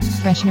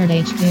FreshNerd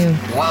HQ.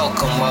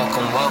 Welcome.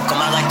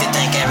 I'd like to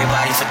thank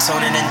everybody for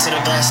tuning into the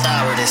best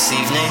hour this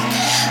evening.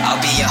 I'll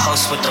be your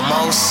host with the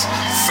most,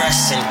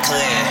 fresh and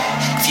clear.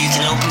 If you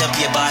can open up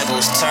your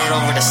Bibles, turn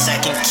over to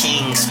 2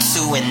 Kings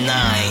 2 and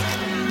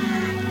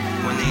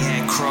 9. When they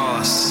had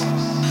crossed,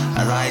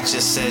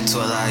 Elijah said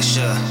to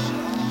Elisha,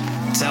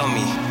 "Tell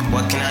me,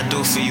 what can I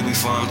do for you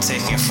before I'm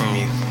taken from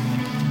you?"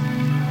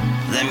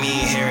 "Let me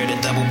inherit a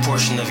double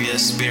portion of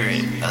your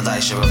spirit,"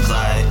 Elisha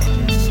replied.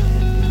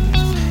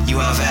 "You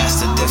have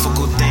asked a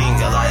difficult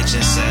thing,"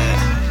 Elijah said.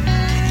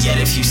 "Yet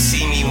if you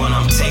see me when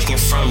I'm taken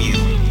from you,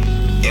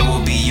 it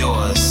will be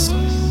yours.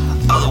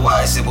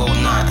 Otherwise it will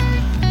not."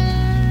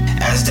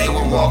 As they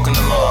were walking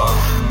along,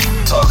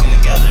 talking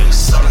together,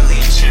 suddenly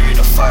a chariot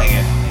of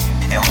fire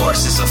and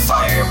horses of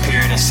fire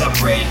appeared and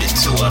separated the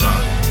two of them.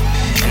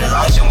 And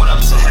Elijah went up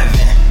to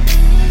heaven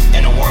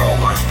in a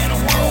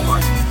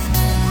whirlwind.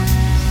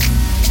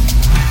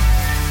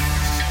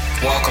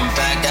 Welcome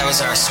back. That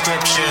was our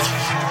scripture.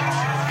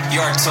 You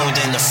are tuned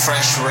in to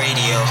Fresh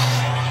Radio.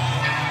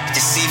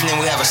 This evening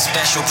we have a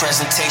special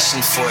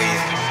presentation for you.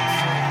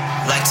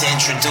 I'd like to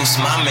introduce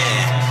my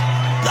man,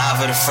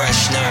 live with a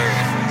FreshNerd,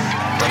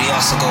 but he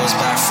also goes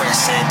by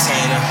Fresh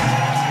Santana.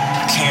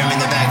 Hear him in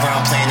the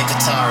background playing the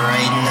guitar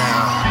right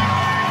now.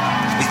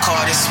 We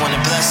call this one the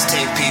Blessed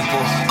Tape,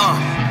 people.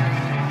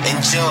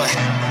 Enjoy.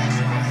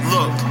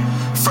 Look,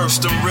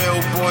 first them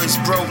real boys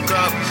broke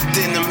up,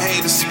 then them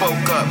haters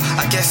spoke up.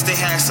 I guess they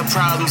had some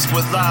problems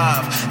with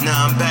live. Now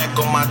I'm back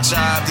on my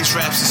job. These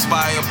raps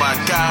inspired by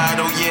God.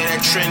 Oh yeah,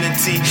 that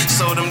Trinity.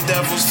 So them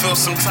devils feel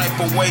some type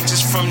of way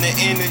just from the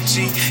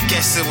energy.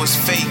 Guess it was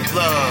fake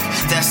love.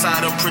 That's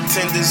how them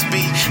pretenders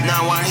be.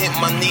 Now I hit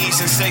my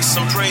knees and say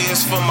some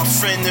prayers for my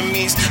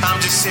frenemies. I'm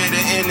just here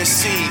to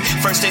intercede.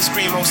 First they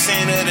scream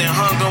Hosanna, then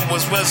hung him,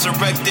 was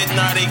resurrected.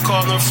 Now they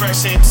call him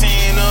Fresh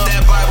Santana.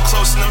 That Bible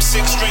close to them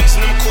 6 strings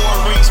and them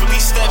chord rings. With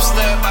these steps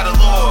led by the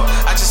Lord,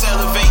 I just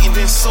elevate and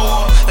then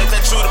soar. Let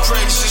that truth of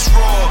praise just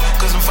roar.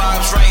 Cause them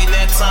vibes right in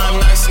that time,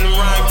 nice and the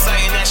rhyme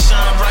tight and that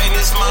shine bright and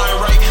it's mine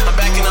right. I'm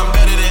back and I'm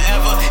better than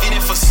ever. In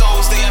it for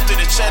souls, they after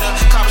the cheddar.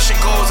 Accomplishing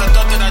goals I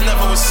thought that I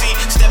never would see.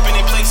 Stepping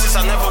in places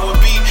I never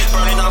would be.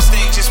 Burning out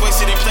stages,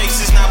 wasted in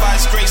places. Now by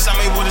His grace I'm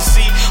able to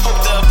see.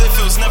 Hope the uplift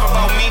feels never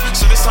about me.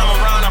 So this time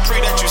around I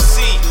pray that you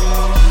see.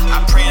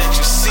 I pray that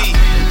you see.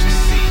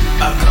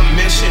 A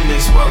commission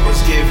is what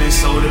was given,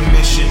 so the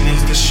mission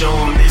is to show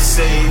him his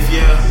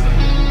Savior.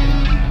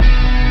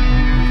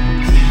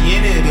 He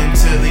in it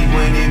until he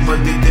win it,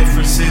 but the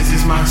difference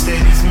is my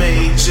state is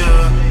major.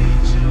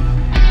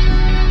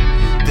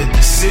 The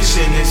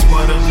decision is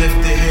what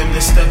uplifted him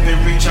to step and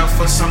reach out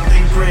for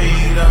something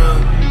greater.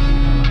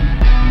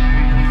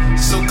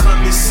 So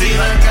come and see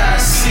like I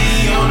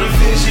see on the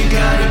vision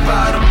guided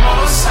by the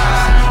Most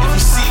High. If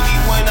you see me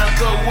when I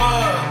go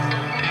up,